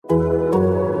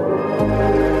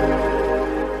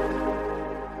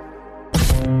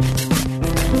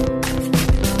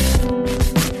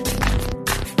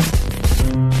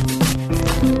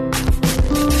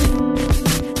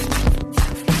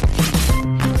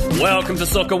Welcome to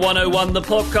Soccer 101, the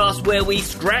podcast where we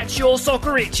scratch your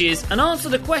soccer itches and answer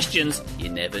the questions you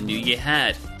never knew you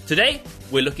had. Today,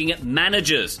 we're looking at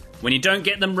managers. When you don't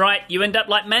get them right, you end up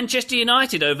like Manchester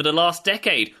United over the last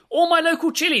decade, or my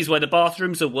local Chili's where the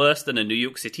bathrooms are worse than a New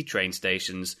York City train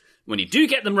stations. When you do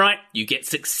get them right, you get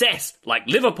success, like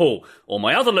Liverpool, or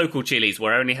my other local Chili's,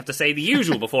 where I only have to say the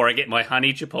usual before I get my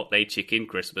honey chipotle chicken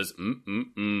Christmas.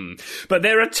 But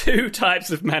there are two types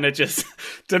of managers,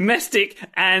 domestic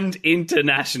and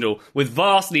international, with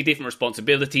vastly different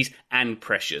responsibilities and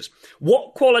pressures.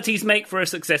 What qualities make for a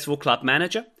successful club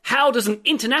manager? How does an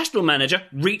international manager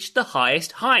reach the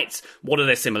highest heights? What are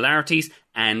their similarities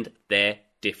and their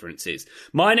differences?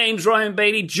 My name's Ryan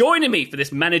Bailey. Joining me for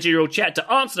this managerial chat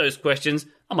to answer those questions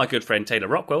are my good friend Taylor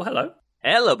Rockwell. Hello.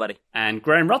 Hello, buddy. And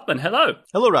Graham Ruthman. Hello.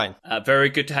 Hello, Ryan. Very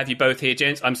good to have you both here,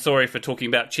 gents. I'm sorry for talking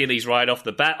about Chili's right off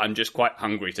the bat. I'm just quite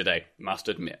hungry today, must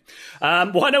admit.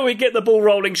 Why don't we get the ball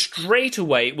rolling straight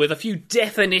away with a few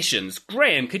definitions?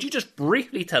 Graham, could you just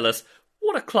briefly tell us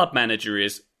what a club manager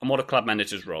is and what a club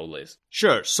manager's role is?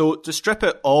 Sure. So to strip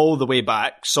it all the way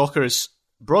back, soccer is,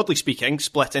 broadly speaking,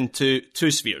 split into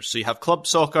two spheres. So you have club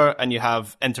soccer and you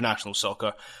have international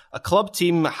soccer. A club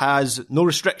team has no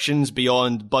restrictions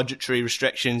beyond budgetary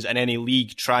restrictions and any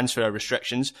league transfer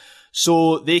restrictions.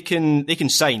 So they can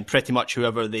sign pretty much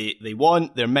whoever they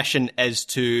want. Their mission is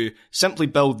to simply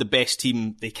build the best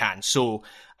team they can. So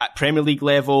at Premier League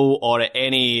level or at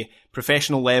any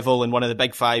professional level in one of the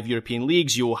big five European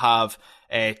leagues, you'll have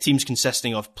teams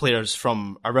consisting of players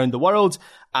from around the world,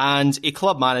 and a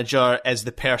club manager is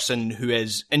the person who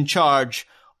is in charge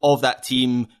of that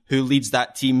team, who leads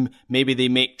that team. Maybe they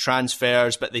make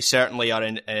transfers, but they certainly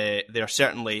are they're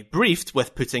certainly briefed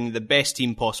with putting the best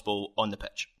team possible on the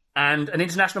pitch. And an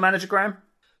international manager, Graham?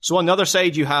 So on the other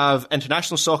side, you have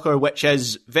international soccer, which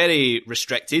is very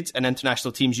restricted. In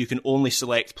international teams, you can only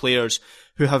select players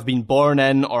who have been born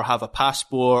in or have a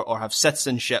passport or have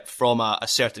citizenship from a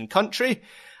certain country.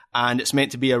 And it's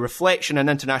meant to be a reflection, an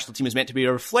international team is meant to be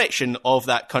a reflection of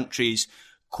that country's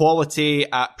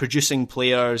quality at producing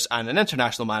players. And an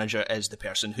international manager is the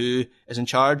person who is in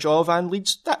charge of and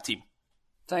leads that team.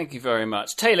 Thank you very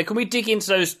much. Taylor, can we dig into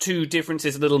those two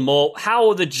differences a little more? How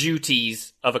are the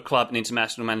duties of a club and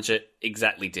international manager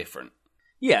exactly different?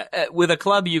 Yeah, with a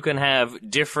club, you can have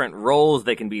different roles.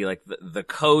 They can be like the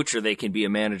coach, or they can be a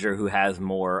manager who has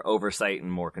more oversight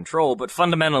and more control. But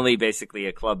fundamentally, basically,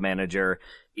 a club manager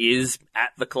is at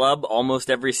the club almost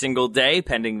every single day,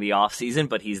 pending the off season,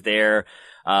 but he's there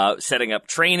setting up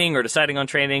training or deciding on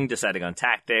training, deciding on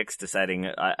tactics, deciding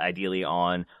ideally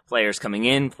on players coming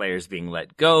in, players being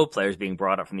let go, players being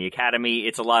brought up from the academy.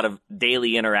 It's a lot of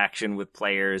daily interaction with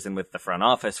players and with the front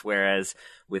office, whereas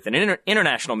with an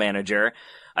international manager,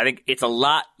 I think it's a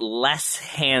lot less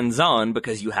hands-on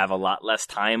because you have a lot less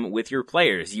time with your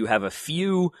players. You have a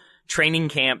few training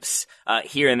camps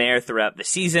here and there throughout the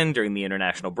season during the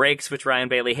international breaks, which Ryan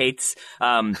Bailey hates.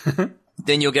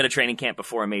 Then you'll get a training camp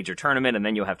before a major tournament, and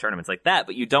then you'll have tournaments like that,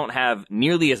 but you don't have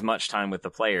nearly as much time with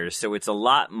the players. So it's a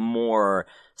lot more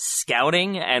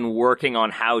scouting and working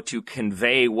on how to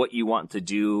convey what you want to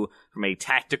do from a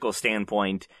tactical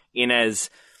standpoint in as,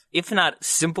 if not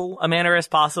simple a manner as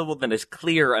possible, then as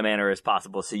clear a manner as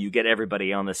possible, so you get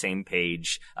everybody on the same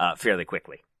page fairly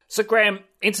quickly. So, Graham,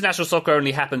 international soccer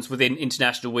only happens within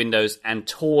international windows and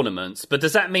tournaments, but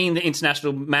does that mean that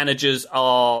international managers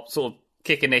are sort of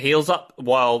kicking their heels up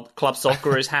while club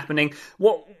soccer is happening?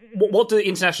 What do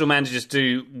international managers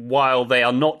do while they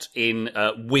are not in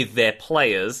with their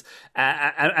players,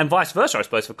 and vice versa, I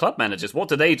suppose, for club managers? What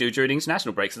do they do during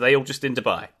international breaks? Are they all just in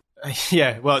Dubai?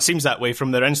 Yeah, well, it seems that way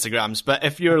from their Instagrams. But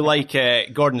if you're like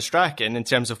Gordon Strachan in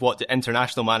terms of what the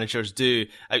international managers do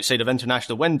outside of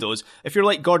international windows, if you're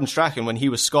like Gordon Strachan when he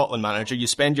was Scotland manager, you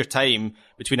spend your time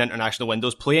between international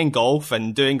windows playing golf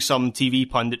and doing some TV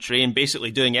punditry and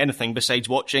basically doing anything besides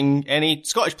watching any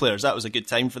Scottish players. That was a good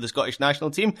time for the Scottish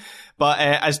national team. But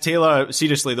as Taylor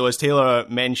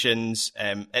mentions,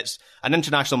 it's an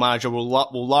international manager will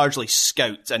largely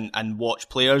scout and watch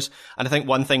players. And I think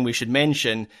one thing we should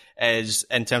mention is,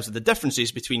 in terms of the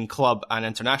differences between club and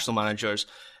international managers,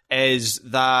 is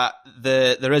that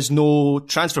there is no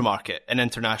transfer market in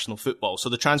international football. So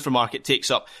the transfer market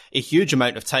takes up a huge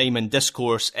amount of time and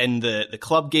discourse in the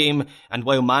club game. And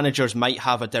while managers might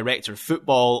have a director of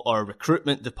football or a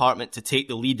recruitment department to take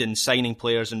the lead in signing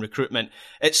players and recruitment,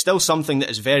 it's still something that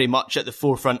is very much at the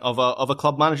forefront of a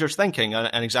club manager's thinking.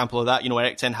 An example of that,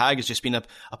 Erik ten Hag has just been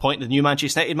appointed the new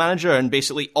Manchester United manager, and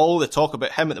basically all the talk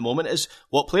about him at the moment is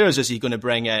what players is he going to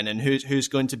bring in and who's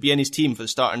going to be in his team for the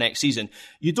start of next season.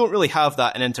 You don't really have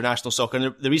that in international soccer.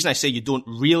 And the reason I say you don't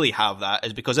really have that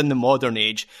is because in the modern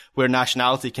age, where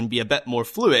nationality can be a bit more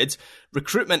fluid,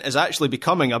 recruitment is actually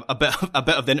becoming a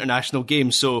bit of the international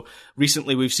game. So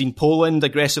recently we've seen Poland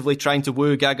aggressively trying to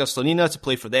woo Gaga Slonina to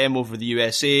play for them over the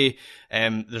USA.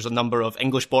 There's a number of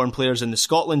English-born players in the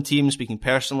Scotland team, speaking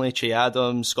personally, Che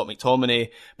Adams, Scott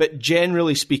McTominay. But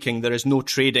generally speaking, there is no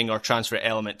trading or transfer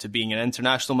element to being an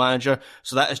international manager.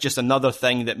 So that is just another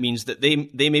thing that means that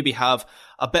they maybe have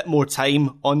a bit more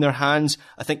time on their hands.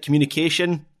 I think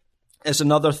communication is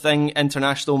another thing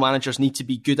international managers need to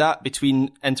be good at between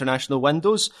international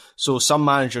windows. So some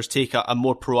managers take a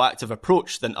more proactive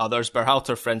approach than others.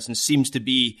 Berhalter, for instance, seems to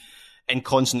be in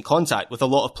constant contact with a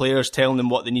lot of players, telling them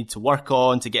what they need to work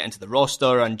on to get into the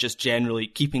roster and just generally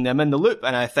keeping them in the loop.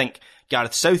 And I think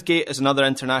Gareth Southgate is another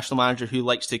international manager who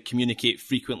likes to communicate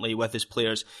frequently with his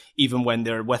players, even when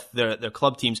they're with their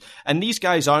club teams. And these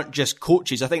guys aren't just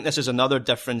coaches. I think this is another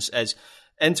difference is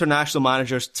international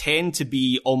managers tend to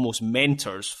be almost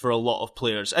mentors for a lot of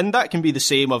players. And that can be the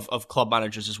same of club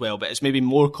managers as well, but it's maybe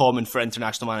more common for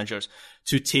international managers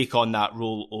to take on that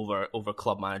role over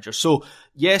club managers. So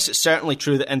yes, it's certainly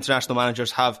true that international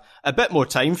managers have a bit more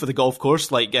time for the golf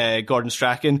course, like Gordon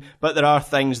Strachan, but there are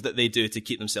things that they do to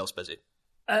keep themselves busy.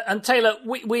 And Taylor,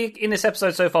 we in this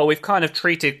episode so far, we've kind of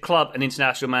treated club and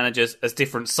international managers as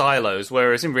different silos,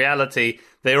 whereas in reality,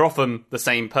 they're often the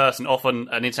same person. Often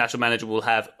an international manager will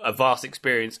have a vast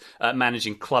experience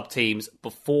managing club teams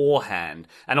beforehand.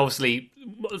 And obviously,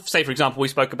 say for example, we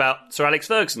spoke about Sir Alex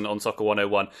Ferguson on Soccer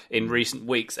 101 in recent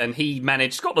weeks, and he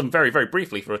managed Scotland very, very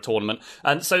briefly for a tournament.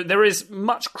 And so there is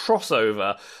much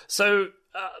crossover. So,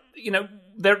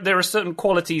 there are certain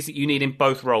qualities that you need in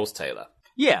both roles, Taylor.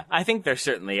 Yeah, I think there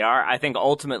certainly are. I think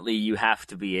ultimately you have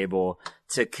to be able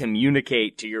to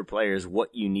communicate to your players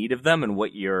what you need of them and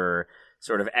what your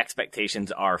sort of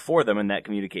expectations are for them, and that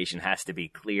communication has to be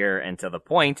clear and to the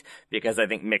point, because I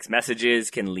think mixed messages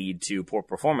can lead to poor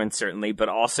performance, certainly, but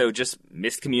also just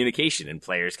miscommunication, and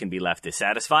players can be left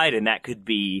dissatisfied, and that could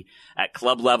be at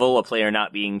club level, a player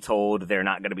not being told they're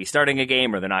not going to be starting a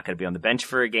game, or they're not going to be on the bench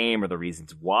for a game, or the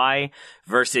reasons why,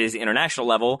 versus international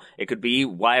level, it could be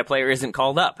why a player isn't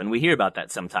called up, and we hear about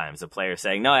that sometimes, a player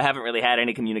saying, no, I haven't really had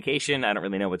any communication, I don't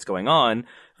really know what's going on,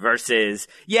 versus,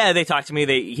 yeah, they talked to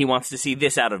me, he wants to see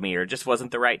this out of me, or it just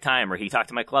wasn't the right time, or he talked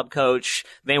to my club coach,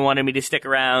 they wanted me to stick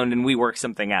around, and we worked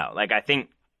something out. Like, I think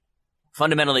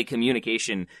fundamentally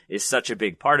communication is such a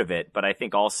big part of it, but I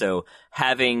think also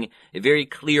having a very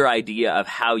clear idea of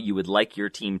how you would like your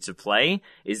team to play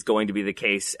is going to be the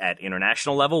case at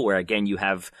international level, where again, you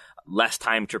have less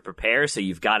time to prepare, so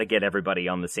you've got to get everybody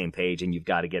on the same page and you've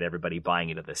got to get everybody buying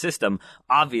into the system.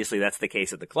 Obviously, that's the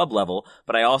case at the club level,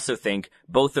 but I also think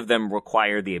both of them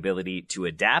require the ability to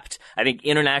adapt. I think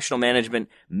international management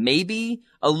maybe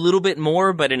a little bit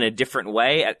more, but in a different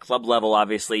way. At club level,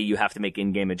 obviously, you have to make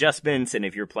in-game adjustments, and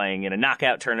if you're playing in a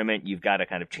knockout tournament, you've got to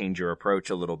kind of change your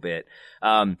approach a little bit.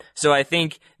 So I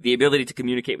think the ability to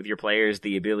communicate with your players,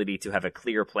 the ability to have a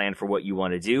clear plan for what you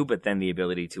want to do, but then the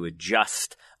ability to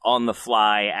adjust on the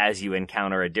fly as you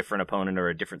encounter a different opponent or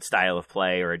a different style of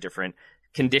play or a different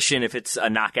condition, if it's a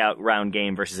knockout round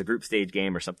game versus a group stage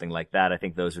game or something like that. I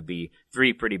think those would be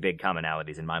three pretty big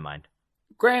commonalities in my mind.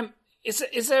 Graham,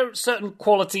 is there certain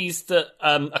qualities that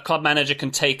a club manager can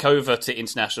take over to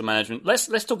international management? Let's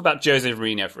talk about Jose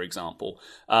Mourinho, for example.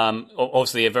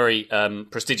 Obviously, a very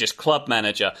prestigious club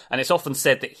manager, and it's often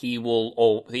said that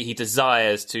he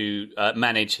desires to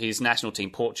manage his national team,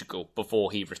 Portugal,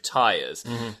 before he retires.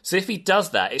 Mm-hmm. So if he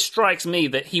does that, it strikes me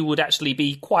that he would actually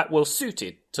be quite well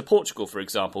suited to Portugal, for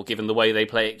example, given the way they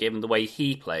play it, given the way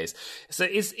he plays. So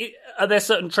are there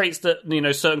certain traits that,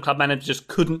 certain club managers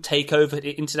couldn't take over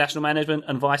international management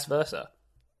and vice versa?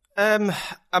 I'm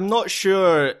not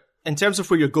sure. In terms of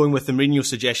where you're going with the Mourinho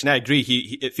suggestion, I agree.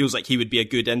 It feels like he would be a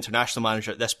good international manager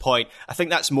at this point. I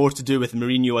think that's more to do with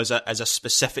Mourinho as a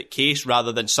specific case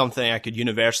rather than something I could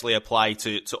universally apply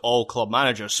to all club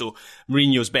managers. So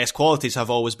Mourinho's best qualities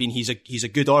have always been he's a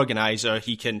good organizer.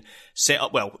 He can set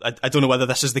up, well, I don't know whether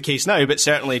this is the case now, but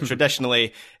certainly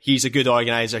traditionally he's a good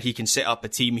organizer. He can set up a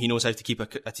team. He knows how to keep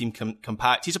a team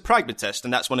compact. He's a pragmatist,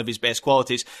 and that's one of his best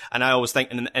qualities. And I always think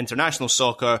in international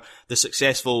soccer, the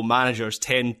successful managers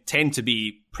tend to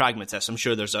be pragmatists. I'm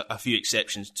sure there's a few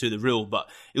exceptions to the rule, but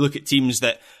you look at teams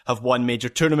that have won major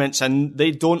tournaments and they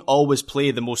don't always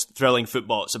play the most thrilling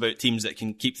football. It's about teams that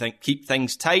can keep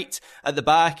things tight at the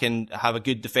back and have a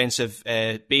good defensive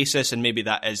basis, and maybe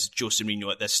that is Jose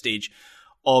Mourinho at this stage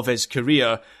of his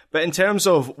career. But in terms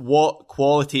of what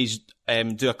qualities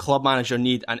do a club manager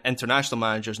need and international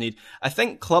managers need, I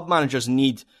think club managers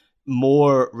need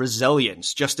more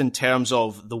resilience just in terms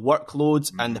of the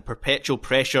workloads and the perpetual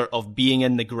pressure of being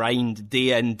in the grind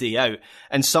day in, day out.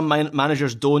 And some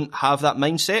managers don't have that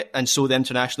mindset, and so the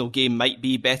international game might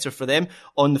be better for them.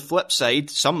 On the flip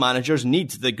side, some managers need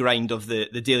the grind of the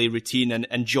daily routine and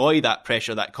enjoy that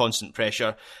pressure, that constant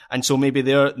pressure. And so maybe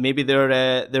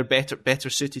they're better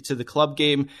suited to the club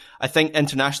game. I think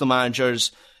international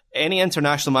managers, any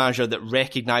international manager that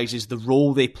recognises the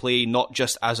role they play, not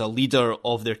just as a leader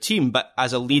of their team, but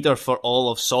as a leader for all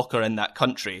of soccer in that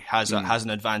country, has an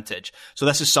advantage. So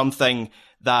this is something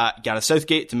that Gareth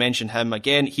Southgate, to mention him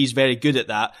again, he's very good at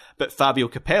that. But Fabio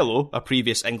Capello, a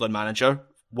previous England manager,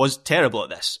 was terrible at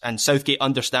this. And Southgate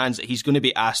understands that he's going to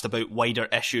be asked about wider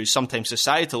issues, sometimes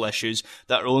societal issues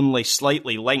that are only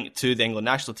slightly linked to the England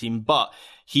national team, but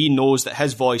he knows that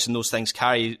his voice and those things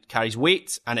carries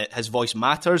weight, and his voice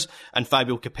matters, and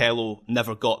Fabio Capello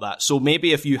never got that. So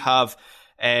maybe if you have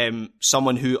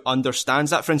someone who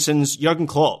understands that, for instance, Jurgen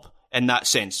Klopp, in that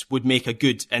sense, would make a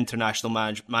good international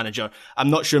manager. I'm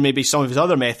not sure maybe some of his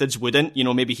other methods wouldn't.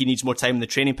 Maybe he needs more time in the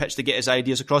training pitch to get his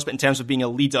ideas across, but in terms of being a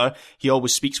leader, he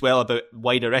always speaks well about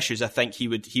wider issues. I think he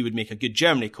would make a good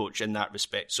Germany coach in that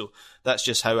respect. So that's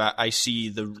just how I see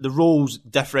the roles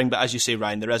differing. But as you say,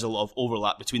 Ryan, there is a lot of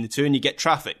overlap between the two, and you get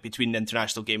traffic between the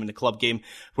international game and the club game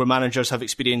where managers have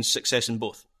experienced success in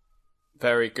both.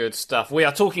 Very good stuff. We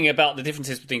are talking about the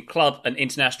differences between club and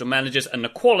international managers and the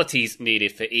qualities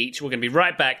needed for each. We're going to be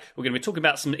right back. We're going to be talking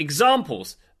about some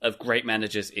examples of great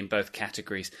managers in both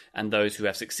categories and those who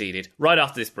have succeeded right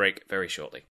after this break very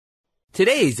shortly.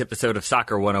 Today's episode of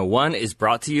Soccer 101 is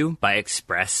brought to you by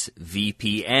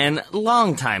ExpressVPN.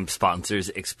 Longtime sponsors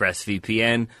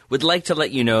ExpressVPN would like to let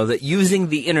you know that using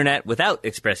the internet without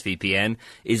ExpressVPN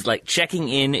is like checking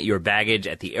in your baggage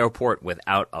at the airport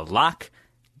without a lock.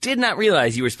 Did not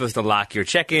realize you were supposed to lock your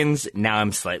check-ins. Now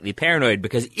I'm slightly paranoid,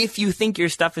 because if you think your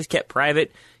stuff is kept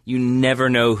private, you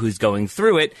never know who's going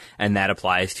through it, and that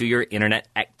applies to your internet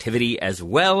activity as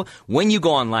well. When you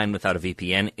go online without a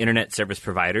VPN, internet service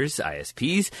providers,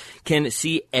 ISPs, can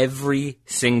see every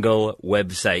single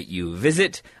website you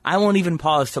visit. I won't even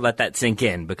pause to let that sink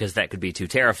in, because that could be too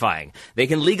terrifying. They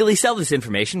can legally sell this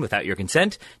information without your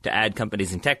consent to ad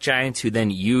companies and tech giants who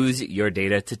then use your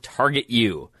data to target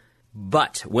you.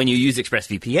 But when you use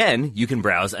ExpressVPN, you can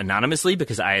browse anonymously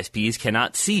because ISPs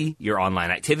cannot see your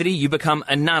online activity. You become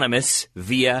anonymous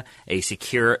via a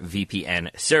secure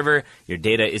VPN server. Your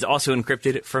data is also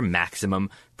encrypted for maximum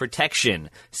protection.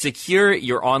 Secure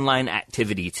your online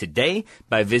activity today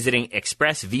by visiting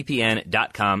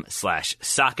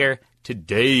expressvpn.com/soccer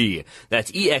today.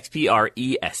 That's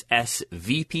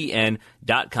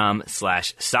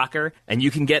expressvpn.com/soccer, and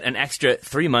you can get an extra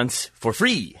 3 months for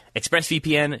free.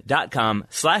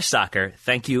 expressvpn.com/soccer.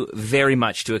 Thank you very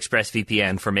much to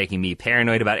ExpressVPN for making me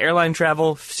paranoid about airline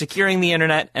travel, securing the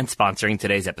internet, and sponsoring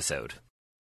today's episode.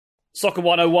 Soccer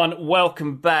 101,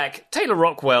 welcome back. Taylor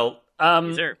Rockwell,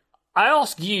 Yes, sir. I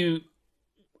ask you,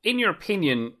 in your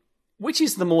opinion, which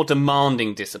is the more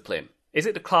demanding discipline? Is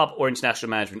it the club or international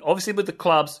management? Obviously, with the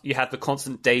clubs, you have the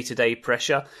constant day-to-day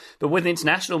pressure. But with an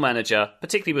international manager,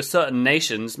 particularly with certain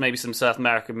nations, maybe some South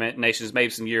American nations, maybe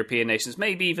some European nations,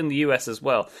 maybe even the US as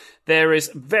well, there is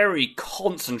very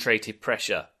concentrated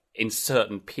pressure in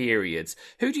certain periods.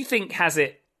 Who do you think has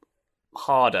it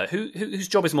harder? Whose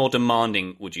job is more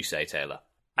demanding, would you say, Taylor?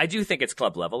 I do think it's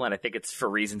club level, and I think it's for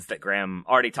reasons that Graham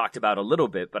already talked about a little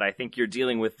bit, but I think you're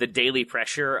dealing with the daily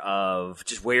pressure of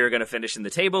just where you're going to finish in the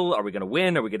table. Are we going to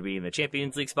win? Are we going to be in the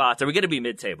Champions League spots? Are we going to be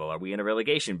mid-table? Are we in a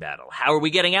relegation battle? How are we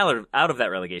getting out of that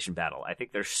relegation battle? I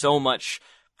think there's so much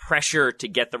pressure to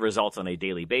get the results on a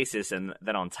daily basis, and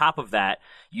then on top of that,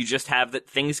 you just have that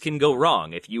things can go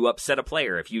wrong. If you upset a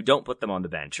player, if you don't put them on the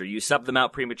bench, or you sub them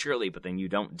out prematurely, but then you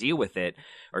don't deal with it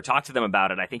or talk to them about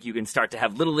it, I think you can start to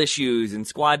have little issues and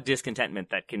squad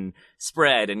discontentment that can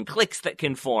spread and cliques that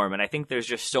can form, and I think there's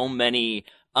just so many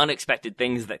unexpected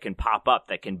things that can pop up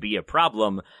that can be a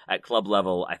problem at club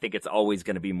level. I think it's always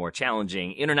going to be more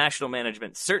challenging. International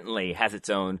management certainly has its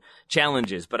own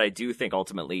challenges, but I do think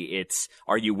ultimately it's,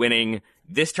 are you winning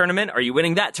this tournament? Are you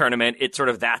winning that tournament? It's sort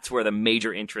of, that's where the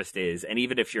major interest is. And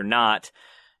even if you're not,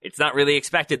 it's not really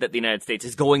expected that the United States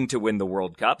is going to win the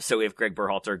World Cup. So if Greg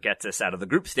Berhalter gets us out of the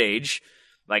group stage,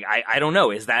 I don't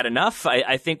know. Is that enough?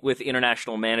 I think with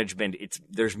international management,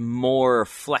 there's more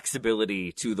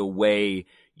flexibility to the way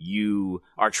you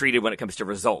are treated when it comes to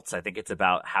results. I think it's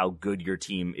about how good your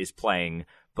team is playing,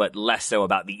 but less so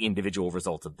about the individual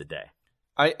results of the day.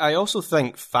 I also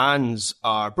think fans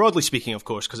are, broadly speaking, of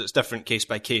course, because it's different case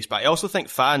by case, but I also think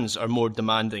fans are more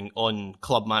demanding on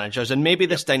club managers. And maybe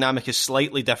this dynamic is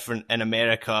slightly different in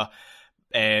America,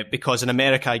 because in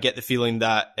America, I get the feeling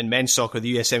that in men's soccer,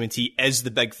 the USMNT is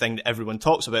the big thing that everyone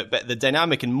talks about. But the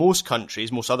dynamic in most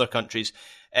other countries,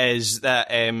 is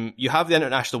that you have the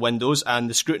international windows and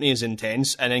the scrutiny is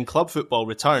intense, and then club football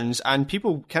returns and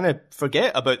people kind of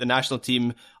forget about the national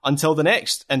team until the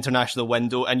next international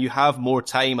window, and you have more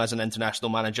time as an international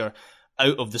manager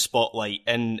out of the spotlight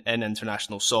in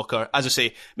international soccer. As I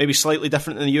say, maybe slightly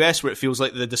different in the US, where it feels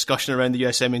like the discussion around the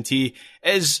USMNT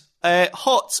is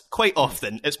hot quite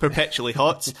often. It's perpetually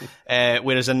hot.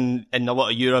 Whereas in a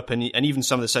lot of Europe and even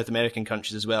some of the South American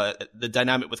countries as well, the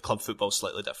dynamic with club football is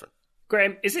slightly different.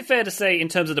 Graham, is it fair to say, in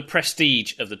terms of the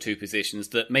prestige of the two positions,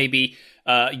 that maybe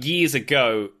years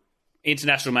ago,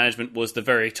 international management was the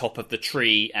very top of the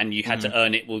tree and you had to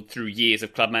earn it through years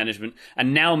of club management,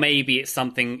 and now maybe it's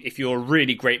something, if you're a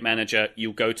really great manager,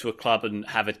 you'll go to a club and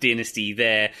have a dynasty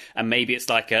there, and maybe it's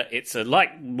like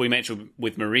we mentioned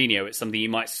with Mourinho, it's something you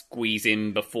might squeeze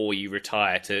in before you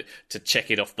retire to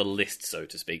check it off the list, so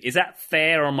to speak. Is that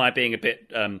fair, or am I being a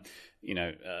bit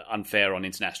unfair on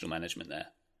international management there?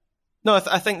 No,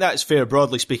 I think that's fair.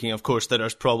 Broadly speaking, of course,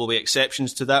 there's probably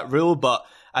exceptions to that rule, but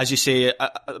as you say,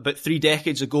 about 3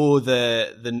 decades ago,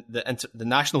 the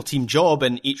national team job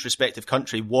in each respective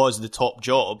country was the top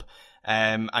job,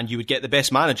 and you would get the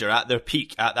best manager at their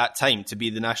peak at that time to be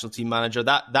the national team manager.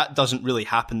 That doesn't really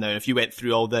happen now. If you went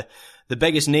through all the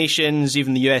biggest nations,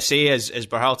 even the USA, is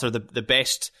Berhalter the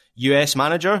best US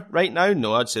manager right now?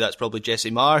 No, I'd say that's probably Jesse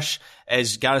Marsh.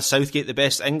 Is Gareth Southgate the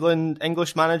best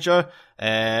English manager?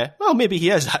 Well, maybe he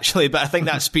is actually, but I think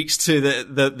that speaks to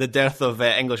the dearth of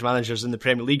English managers in the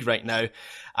Premier League right now.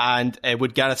 And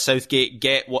would Gareth Southgate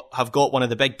have got one of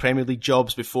the big Premier League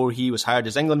jobs before he was hired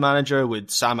as England manager? Would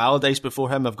Sam Allardyce before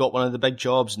him have got one of the big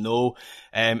jobs? No.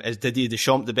 Is Didier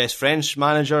Deschamps the best French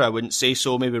manager? I wouldn't say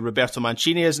so. Maybe Roberto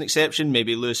Mancini is an exception.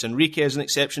 Maybe Luis Enrique is an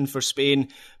exception for Spain.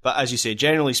 But as you say,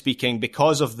 generally speaking,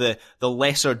 because of the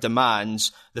lesser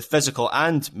demands, the physical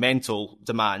and mental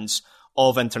demands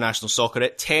of international soccer,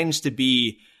 it tends to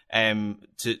be,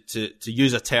 to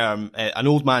use a term, an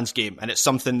old man's game. And it's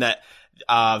something that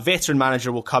a veteran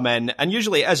manager will come in, and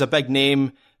usually it is a big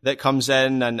name that comes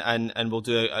in and will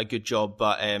do a good job.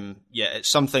 But it's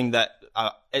something that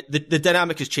the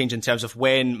dynamic has changed in terms of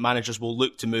when managers will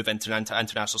look to move into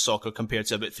international soccer compared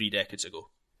to about 3 decades ago.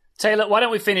 Taylor, why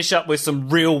don't we finish up with some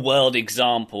real-world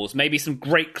examples? Maybe some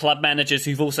great club managers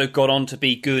who've also gone on to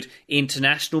be good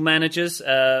international managers.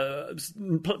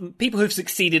 People who've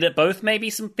succeeded at both. Maybe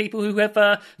some people who have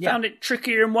found it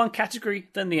trickier in one category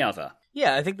than the other.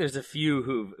 Yeah, I think there's a few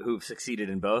who've succeeded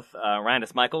in both.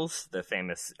 Rinus Michels, the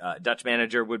famous Dutch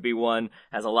manager, would be one.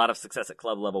 Has a lot of success at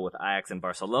club level with Ajax and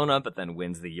Barcelona, but then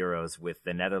wins the Euros with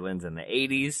the Netherlands in the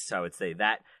 80s. So I would say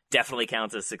that definitely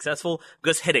counts as successful.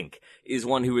 Gus Hiddink is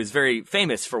one who is very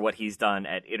famous for what he's done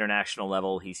at international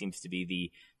level. He seems to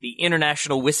be the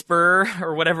international whisperer,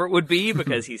 or whatever it would be,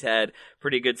 because he's had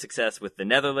pretty good success with the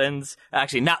Netherlands.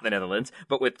 Actually, not the Netherlands,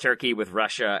 but with Turkey, with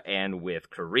Russia, and with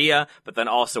Korea. But then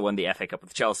also won the FA Cup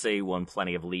with Chelsea, won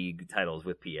plenty of league titles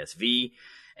with PSV.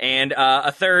 And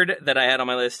a third that I had on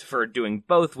my list for doing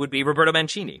both would be Roberto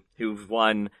Mancini, who's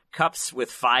won cups with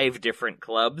 5 different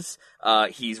clubs.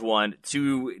 He's won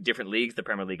 2 different leagues, the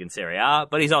Premier League and Serie A,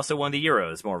 but he's also won the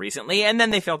Euros more recently, and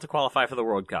then they failed to qualify for the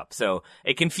World Cup. So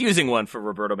a confusing one for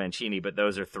Roberto Mancini, but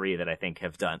those are 3 that I think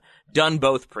have done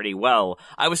both pretty well.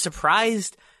 I was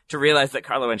surprised to realize that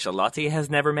Carlo Ancelotti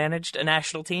has never managed a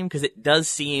national team, because it does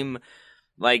seem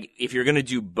like if you're going to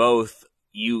do both,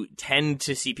 you tend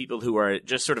to see people who are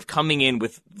just sort of coming in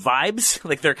with vibes,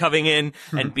 like they're coming in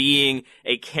and being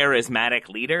a charismatic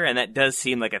leader, and that does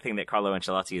seem like a thing that Carlo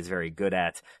Ancelotti is very good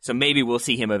at. So maybe we'll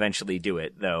see him eventually do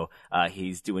it, though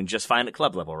he's doing just fine at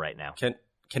club level right now. Can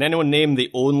anyone name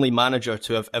the only manager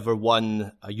to have ever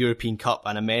won a European Cup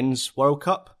and a Men's World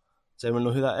Cup? Does anyone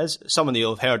know who that is? Someone that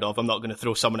you'll have heard of. I'm not going to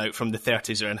throw someone out from the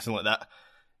 30s or anything like that.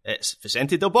 It's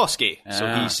Vicente Del Bosque.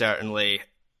 So he certainly,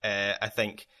 I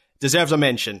think, deserves a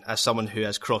mention as someone who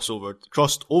has crossed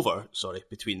over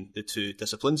between the two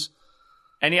disciplines.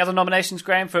 Any other nominations,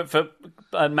 Graham, for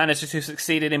managers who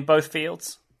succeeded in both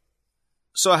fields?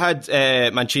 So I had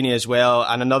Mancini as well,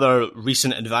 and another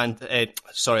recent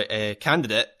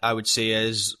candidate, I would say,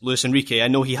 is Luis Enrique. I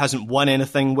know he hasn't won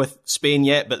anything with Spain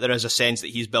yet, but there is a sense that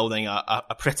he's building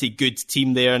a pretty good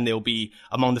team there, and they'll be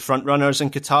among the front runners in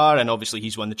Qatar, and obviously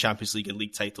he's won the Champions League and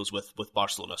league titles with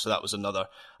Barcelona, so that was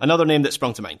another name that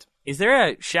sprung to mind. Is there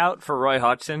a shout for Roy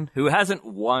Hodgson, who hasn't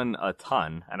won a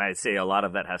ton, and I'd say a lot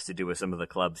of that has to do with some of the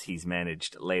clubs he's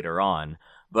managed later on,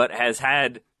 but has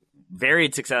had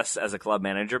varied success as a club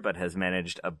manager, but has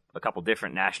managed a couple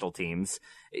different national teams.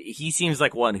 He seems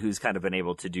like one who's kind of been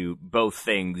able to do both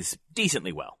things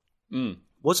decently well.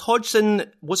 Was Hodgson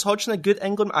a good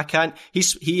England?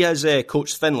 He has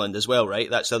coached Finland as well, right?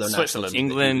 That's the other national team.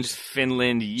 England,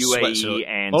 Finland, UAE,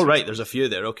 and... Oh, right, there's a few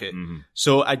there, okay. Mm-hmm.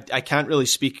 So I can't really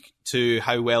speak to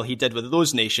how well he did with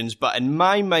those nations, but in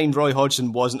my mind, Roy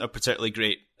Hodgson wasn't a particularly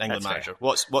great England manager.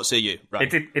 What say you, Ryan?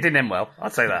 It didn't end well,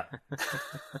 I'd say that.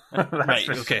 Right,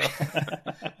 okay.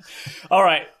 All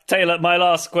right, Taylor, my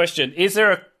last question. Is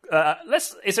there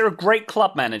a great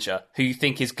club manager who you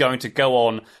think is going to go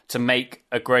on to make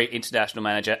a great international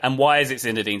manager, and why is it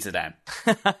Zinedine Zidane?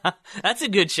 That's a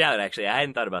good shout, actually. I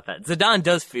hadn't thought about that. Zidane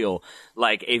does feel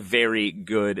like a very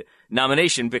good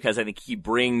nomination because I think he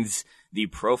brings the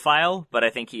profile, but I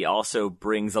think he also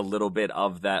brings a little bit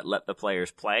of that let the players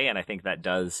play, and I think that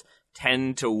does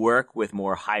tend to work with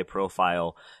more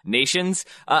high-profile nations.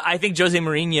 I think Jose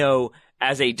Mourinho,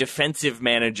 as a defensive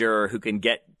manager who can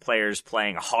get players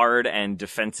playing hard and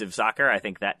defensive soccer, I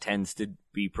think that tends to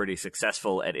be pretty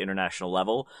successful at international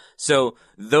level. So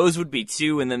those would be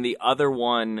two, and then the other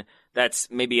one that's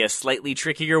maybe a slightly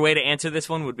trickier way to answer this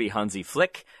one would be Hansi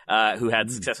Flick, who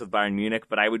had success with Bayern Munich,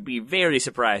 but I would be very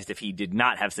surprised if he did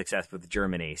not have success with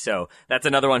Germany. So that's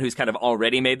another one who's kind of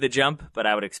already made the jump, but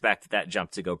I would expect that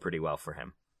jump to go pretty well for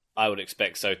him. I would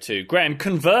expect so too. Graham,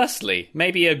 conversely,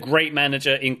 maybe a great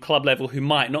manager in club level who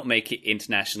might not make it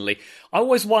internationally. I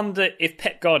always wonder if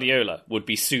Pep Guardiola would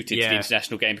be suited to the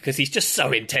international game because he's just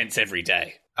so intense every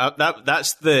day.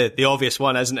 That's the obvious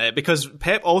one, isn't it? Because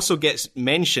Pep also gets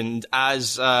mentioned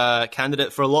as a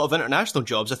candidate for a lot of international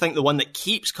jobs. I think the one that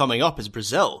keeps coming up is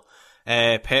Brazil.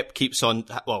 Pep keeps on,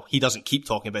 well, he doesn't keep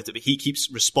talking about it, but he keeps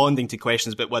responding to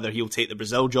questions about whether he'll take the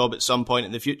Brazil job at some point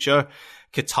in the future.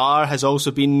 Qatar has also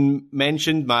been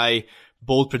mentioned. My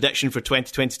bold prediction for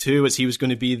 2022 was he was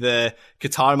going to be the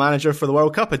Qatar manager for the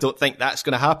World Cup. I don't think that's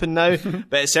going to happen now,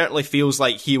 but it certainly feels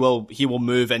like he will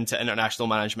move into international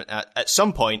management at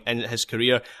some point in his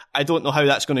career. I don't know how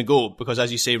that's going to go because,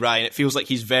 as you say, Ryan, it feels like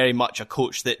he's very much a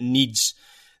coach that needs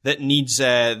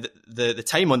the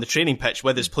time on the training pitch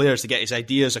with his players to get his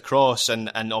ideas across, and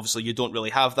obviously you don't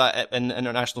really have that in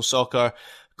international soccer.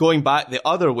 Going back the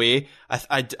other way,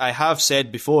 I have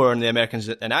said before in the Americans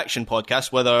in Action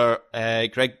podcast whether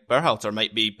Greg Berhalter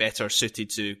might be better suited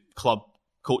to club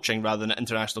coaching rather than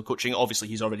international coaching. Obviously,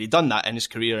 he's already done that in his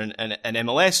career in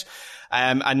MLS.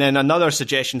 And then another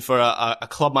suggestion for a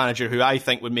club manager who I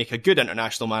think would make a good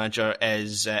international manager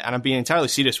is, and I'm being entirely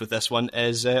serious with this one,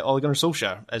 is Ole Gunnar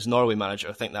Solskjaer as Norway manager.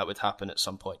 I think that would happen at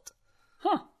some point.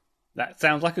 Huh. That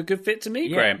sounds like a good fit to me,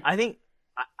 Graham.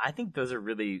 I think those are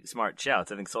really smart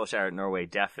shouts. I think Solskjaer at Norway,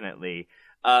 definitely.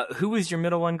 Who was your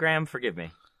middle one, Graham? Forgive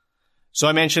me. So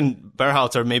I mentioned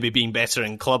Berhalter maybe being better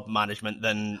in club management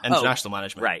than international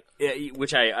management. Right,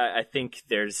 which I think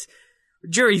there's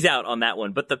jury's out on that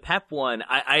one. But the Pep one,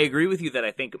 I agree with you that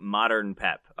I think modern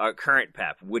Pep, current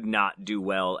Pep, would not do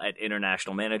well at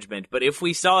international management. But if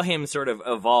we saw him sort of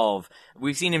evolve,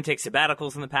 we've seen him take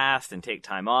sabbaticals in the past and take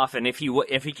time off. And if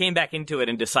he came back into it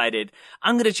and decided,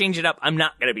 I'm going to change it up, I'm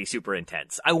not going to be super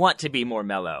intense, I want to be more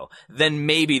mellow, then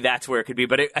maybe that's where it could be.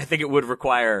 But I think it would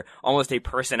require almost a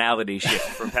personality shift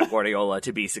from Pep Guardiola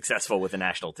to be successful with the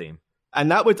national team. And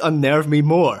that would unnerve me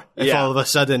more if all of a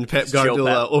sudden Pep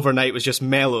Guardiola overnight was just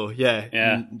mellow.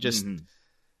 Just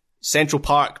Central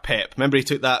Park Pep. Remember he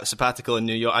took that sabbatical in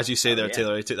New York? As you say there,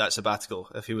 Taylor, he took that sabbatical.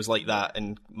 If he was like that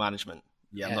in management,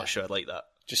 I'm not sure I'd like that.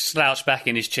 Just slouch back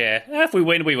in his chair. If we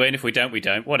win, we win. If we don't, we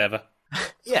don't. Whatever.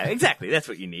 Yeah, exactly. That's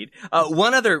what you need.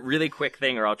 One other really quick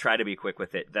thing, or I'll try to be quick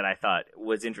with it, that I thought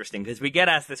was interesting, because we get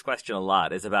asked this question a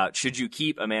lot, is about should you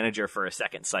keep a manager for a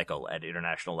second cycle at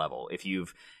international level? If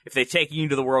they've taken you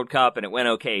to the World Cup and it went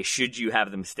okay, should you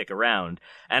have them stick around?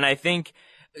 And I think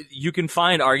you can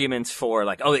find arguments for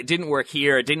like, oh, it didn't work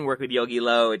here, it didn't work with Yogi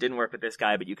Low, it didn't work with this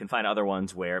guy, but you can find other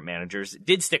ones where managers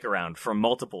did stick around for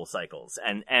multiple cycles.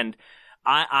 And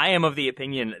I am of the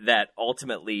opinion that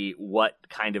ultimately what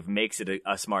kind of makes it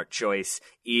a smart choice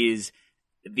is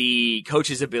the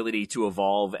coach's ability to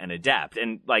evolve and adapt.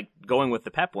 And like going with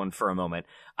the Pep one for a moment,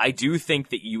 I do think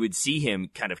that you would see him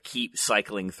kind of keep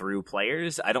cycling through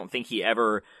players. I don't think he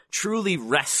ever truly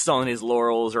rests on his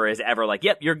laurels or is ever like,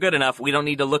 yep, you're good enough, we don't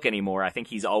need to look anymore. I think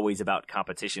he's always about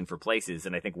competition for places.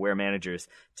 And I think where managers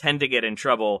tend to get in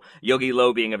trouble, Yogi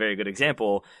Low being a very good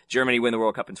example, Germany win the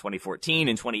World Cup in 2014.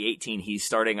 In 2018, he's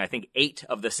starting, I think, 8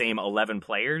 of the same 11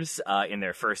 players in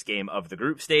their first game of the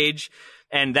group stage.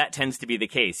 And that tends to be the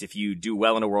case. If you do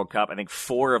well in a World Cup, I think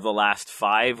 4 of the last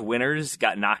 5 winners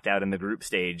got knocked out in the group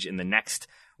stage in the next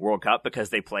World Cup because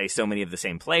they play so many of the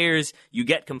same players. You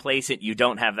get complacent. You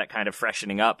don't have that kind of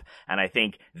freshening up. And I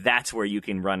think that's where you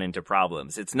can run into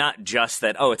problems. It's not just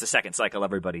that, oh, it's a second cycle,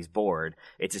 everybody's bored.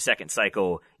 It's a second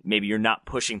cycle. Maybe you're not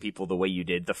pushing people the way you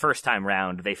did the first time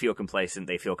round. They feel complacent.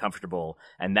 They feel comfortable.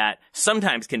 And that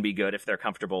sometimes can be good if they're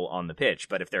comfortable on the pitch.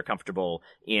 But if they're comfortable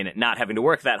in not having to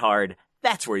work that hard,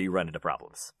 that's where you run into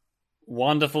problems.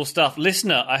 Wonderful stuff.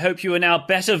 Listener, I hope you are now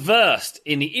better versed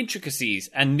in the intricacies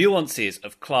and nuances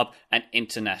of club and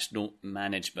international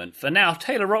management. For now,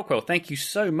 Taylor Rockwell, thank you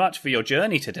so much for your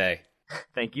journey today.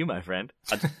 Thank you, my friend.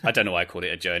 I don't know why I called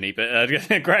it a journey, but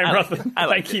Graham Ruthven,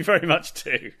 thank you very much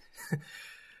too.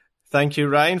 Thank you,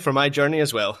 Ryan, for my journey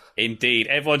as well. Indeed.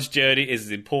 Everyone's journey is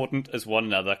as important as one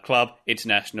another. Club,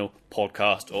 international,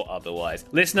 podcast, or otherwise.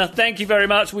 Listener, thank you very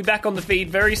much. We'll be back on the feed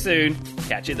very soon.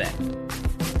 Catch you then.